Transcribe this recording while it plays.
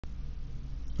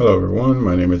Hello everyone,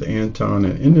 my name is Anton,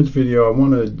 and in this video I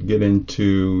want to get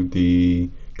into the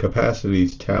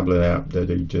Capacities Tablet App that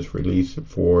they just released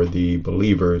for the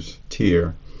Believers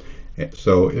tier.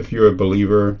 So if you're a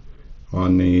believer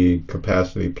on the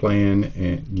Capacity plan,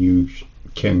 and you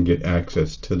can get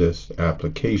access to this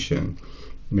application.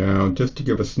 Now, just to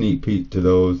give a sneak peek to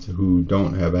those who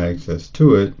don't have access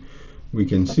to it, we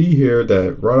can see here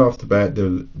that right off the bat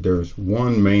there's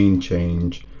one main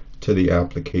change to the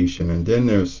application, and then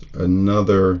there's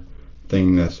another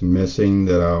thing that's missing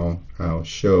that I'll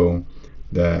show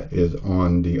that is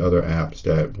on the other apps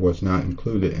that was not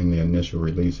included in the initial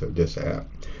release of this app.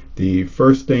 The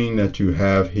first thing that you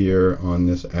have here on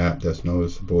this app that's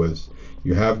noticeable is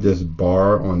you have this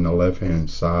bar on the left hand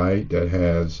side that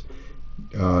has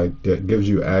that gives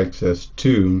you access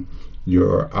to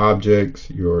your objects,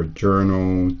 your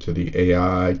journal, to the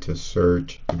AI, to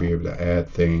search, to be able to add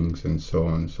things, and so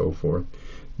on and so forth.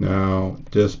 Now,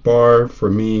 this bar, for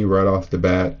me, right off the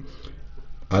bat,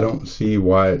 I don't see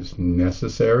why it's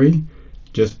necessary,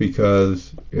 just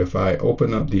because if I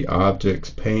open up the objects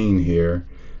pane here,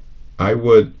 I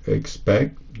would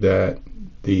expect that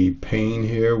the pane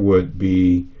here would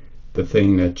be the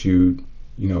thing that you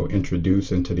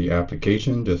introduce into the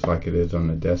application, just like it is on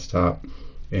the desktop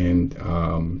and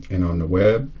on the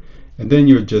web, and then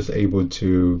you're just able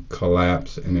to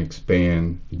collapse and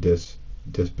expand this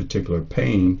particular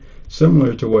pane,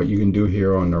 similar to what you can do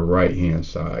here on the right hand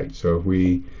side. So if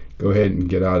we go ahead and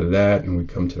get out of that and we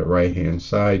come to the right hand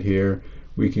side here,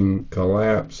 we can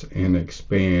collapse and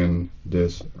expand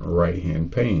this right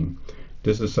hand pane.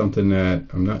 This is something that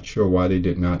I'm not sure why they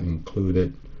did not include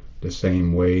it the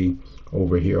same way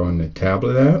over here on the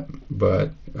tablet app,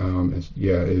 but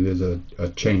yeah, it is a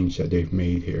change that they've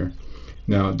made here.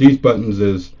 Now, these buttons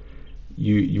is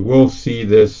you will see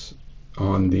this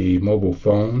on the mobile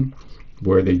phone,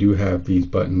 where they do have these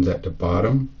buttons at the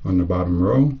bottom, on the bottom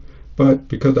row, but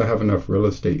because I have enough real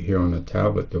estate here on the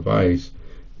tablet device,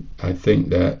 I think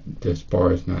that this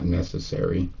bar is not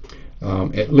necessary.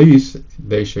 At least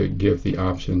they should give the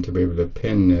option to be able to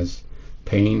pin this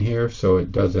pane here, so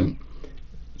it doesn't.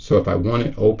 So if I want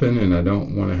it open and I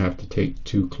don't want to have to take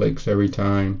 2 clicks every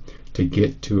time to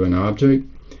get to an object,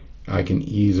 I can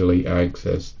easily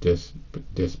access this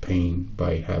pane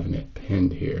by having it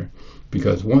pinned here.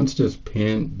 Because once this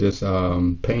pane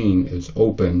is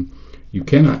open, you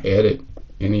cannot edit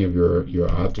any of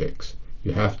your objects.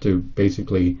 You have to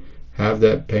basically have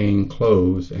that pane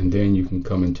closed, and then you can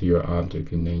come into your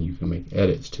object and then you can make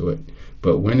edits to it.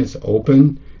 But when it's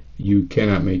open, you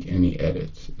cannot make any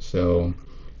edits. So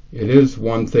it is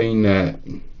one thing that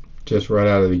just right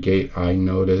out of the gate I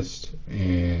noticed,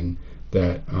 and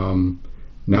that I'm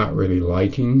not really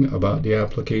liking about the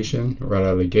application right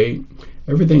out of the gate.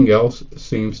 Everything else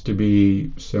seems to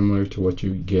be similar to what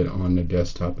you get on the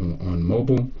desktop and on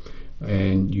mobile,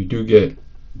 and you do get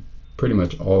pretty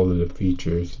much all of the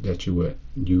features that you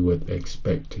would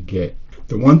expect to get.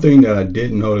 The one thing that I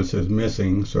did notice is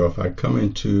missing, so if I come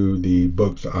into the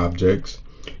books objects,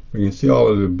 we can see all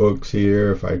of the books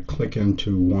here. If I click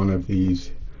into one of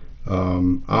these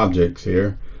objects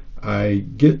here, I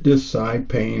get this side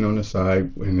pane on the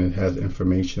side, and it has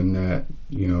information that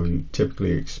you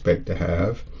typically expect to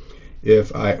have.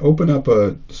 If I open up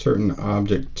a certain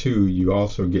object too, you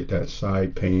also get that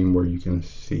side pane where you can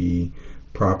see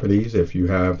properties. If you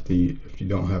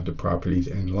don't have the properties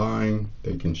in line,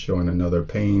 they can show in another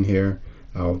pane here.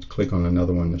 I'll click on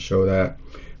another one to show that.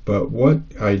 But what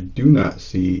I do not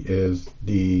see is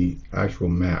the actual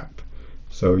map.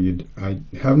 So I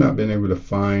have not been able to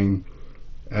find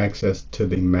access to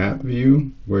the map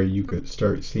view where you could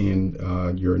start seeing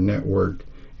your network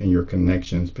and your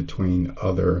connections between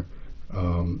other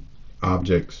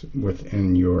objects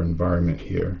within your environment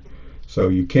here. So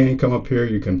you can come up here,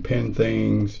 you can pin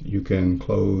things, you can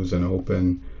close and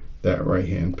open that right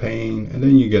hand pane, and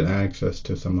then you get access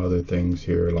to some other things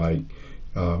here, like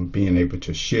being able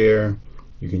to share.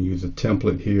 You can use a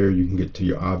template here. You can get to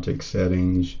your object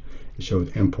settings. It shows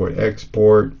import,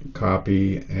 export,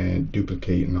 copy, and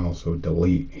duplicate, and also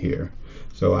delete here.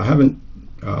 So I haven't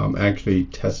actually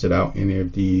tested out any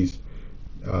of these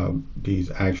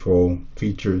actual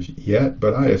features yet,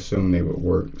 but I assume they would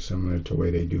work similar to the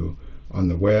way they do on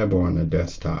the web or on the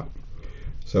desktop.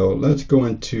 So let's go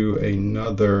into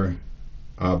another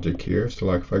object here. So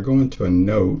like if I go into a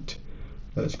note,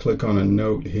 let's click on a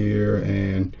note here,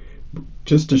 and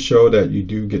just to show that you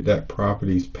do get that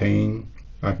properties pane,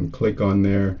 I can click on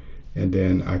there, and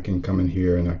then I can come in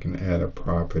here and I can add a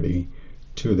property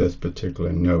to this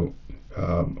particular note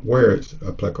where it's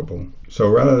applicable. So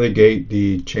right out of the gate,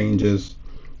 the changes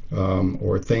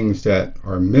or things that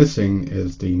are missing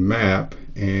is the map,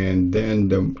 and then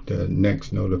the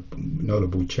next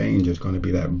notable change is going to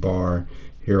be that bar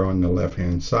here on the left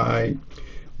hand side,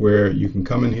 where you can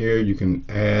come in here, you can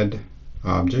add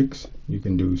objects, you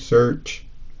can do search,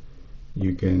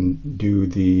 you can do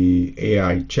the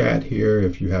AI chat here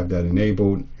if you have that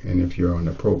enabled, and if you're on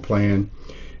the pro plan.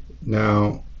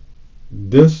 Now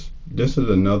this is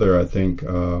another, I think,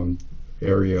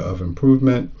 area of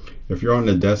improvement. If you're on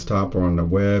the desktop or on the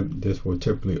web, this will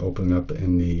typically open up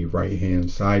in the right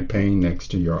hand side pane next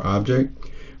to your object.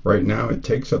 Right now it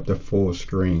takes up the full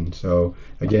screen. So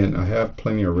again, I have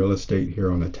plenty of real estate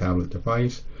here on a tablet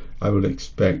device. I would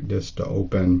expect this to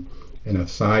open in a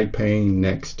side pane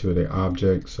next to the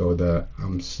object so that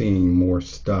I'm seeing more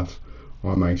stuff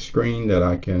on my screen that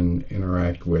I can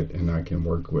interact with and I can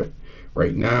work with.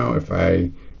 Right now, if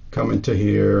I come into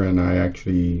here and I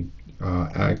actually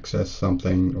access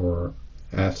something or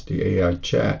ask the AI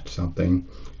chat something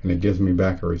and it gives me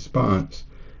back a response,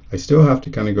 I still have to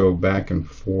kind of go back and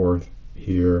forth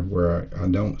here where I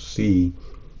don't see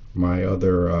my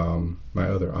other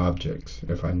objects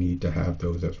if I need to have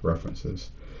those as references.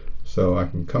 So I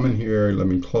can come in here, let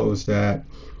me close that.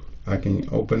 I can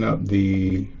open up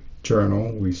the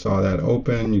journal. We saw that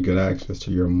open. You get access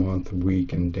to your month,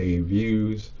 week, and day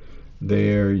views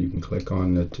there. You can click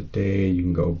on the today. You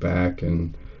can go back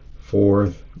and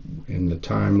forth in the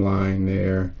timeline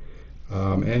there.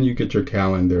 And you get your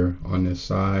calendar on this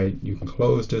side. You can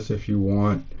close this if you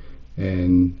want.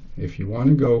 And if you want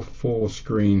to go full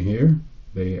screen here,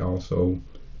 they also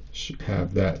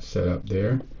have that set up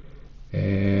there.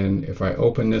 And if I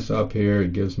open this up here,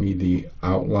 it gives me the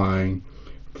outline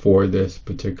for this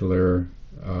particular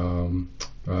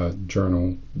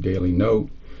journal daily note,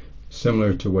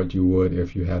 similar to what you would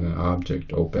if you had an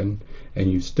object open.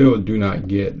 And you still do not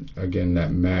get, again,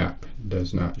 that map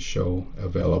does not show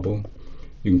available.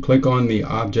 You can click on the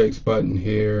objects button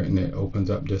here and it opens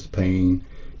up this pane.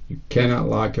 You cannot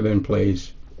lock it in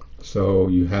place, so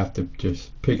you have to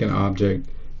just pick an object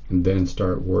and then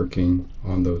start working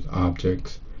on those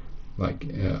objects, like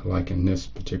in this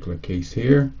particular case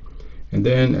here. And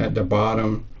then at the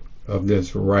bottom of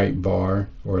this right bar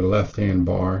or left hand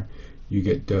bar, you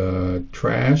get the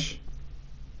trash,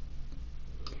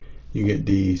 you get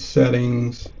the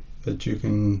settings that you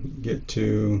can get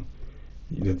to.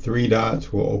 The three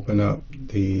dots will open up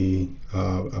the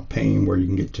a pane where you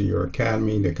can get to your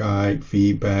academy, the guide,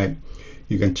 feedback.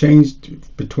 You can change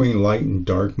between light and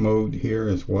dark mode here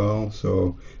as well.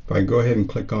 So if I go ahead and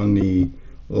click on the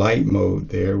light mode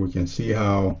there, we can see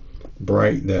how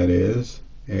bright that is,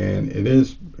 and it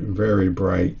is very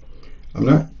bright. I'm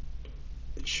not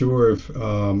sure if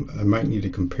I might need to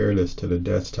compare this to the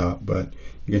desktop, but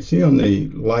you can see on the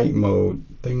light mode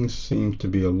things seem to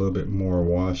be a little bit more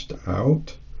washed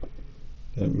out.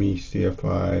 Let me see if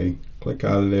I click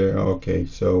out of there. Okay,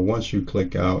 so once you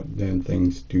click out, then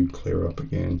things do clear up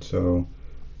again, so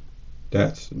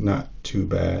that's not too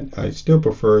bad. I still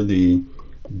prefer the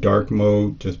dark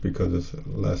mode just because it's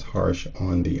less harsh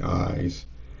on the eyes.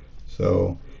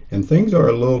 So, and things are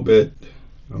a little bit,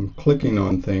 I'm clicking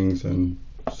on things and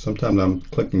sometimes I'm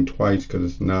clicking twice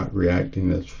because it's not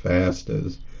reacting as fast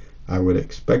as I would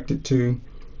expect it to.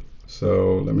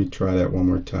 So let me try that one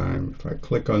more time. If I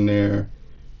click on there,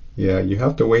 yeah, you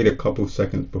have to wait a couple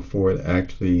seconds before it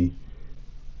actually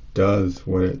does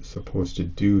what it's supposed to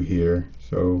do here.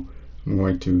 So I'm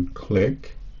going to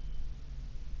click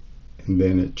and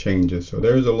then it changes. So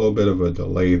there's a little bit of a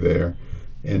delay there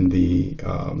in the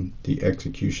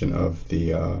execution of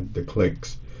the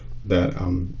clicks that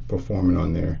I'm performing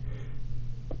on there.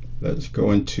 Let's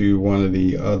go into one of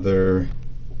the other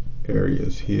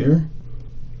areas here,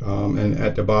 and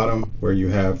at the bottom where you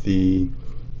have the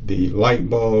light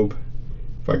bulb,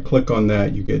 if I click on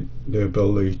that, you get the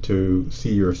ability to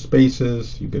see your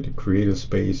spaces. You get to create a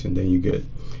space, and then you get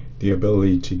the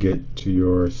ability to get to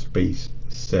your space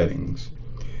settings.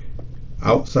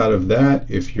 Outside of that,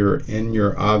 if you're in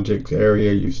your objects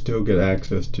area, you still get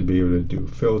access to be able to do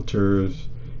filters.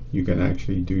 You can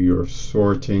actually do your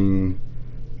sorting.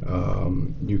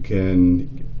 You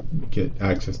can get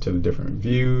access to the different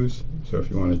views. So if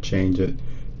you want to change it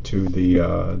to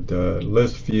the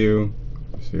list view,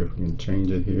 see if we can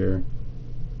change it here.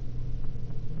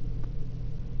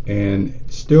 And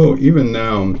still, even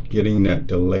now, I'm getting that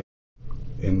delay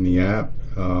in the app.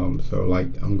 So like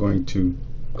I'm going to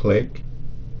click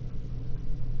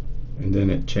and then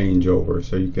it change over.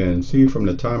 So you can see from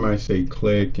the time I say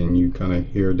click and you kind of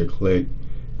hear the click,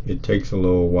 it takes a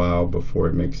little while before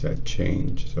it makes that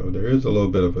change. So there is a little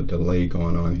bit of a delay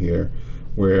going on here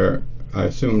where I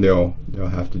assume they'll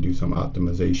have to do some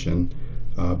optimization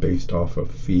based off of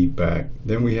feedback.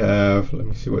 Then we have, let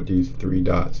me see what these three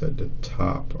dots at the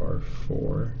top are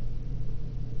for.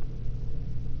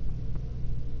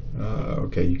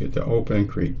 Okay, you get to open,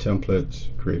 create templates,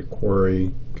 create a query.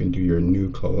 You can do your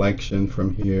new collection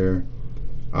from here,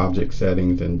 object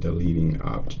settings, and deleting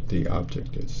the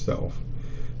object itself.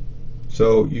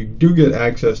 So you do get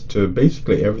access to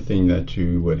basically everything that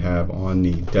you would have on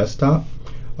the desktop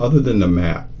other than the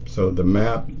map. So the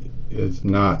map is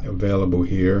not available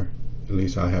here, at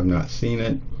least I have not seen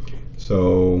it.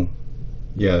 So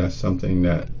yeah, that's something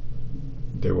that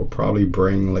they will probably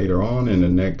bring later on in the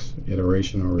next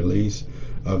iteration or release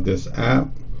of this app.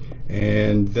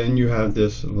 And then you have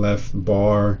this left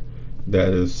bar that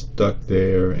is stuck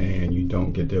there, and you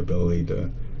don't get the ability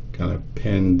to kind of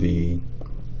pin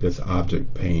this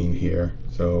object pane here.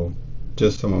 So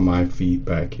just some of my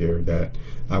feedback here that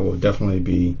I will definitely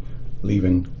be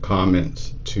leaving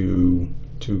comments to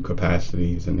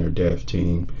Capacities and their dev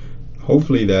team.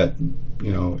 Hopefully that,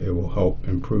 you know, it will help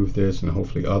improve this, and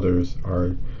hopefully others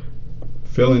are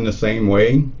feeling the same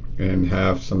way and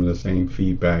have some of the same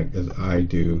feedback as I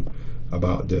do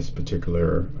about this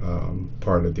particular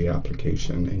part of the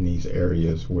application in these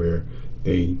areas where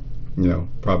they, you know,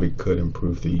 probably could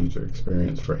improve the user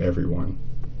experience for everyone.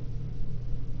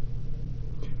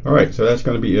 Alright, so that's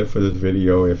going to be it for this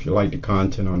video. If you like the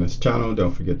content on this channel,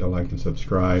 don't forget to like and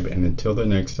subscribe. And until the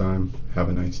next time, have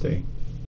a nice day.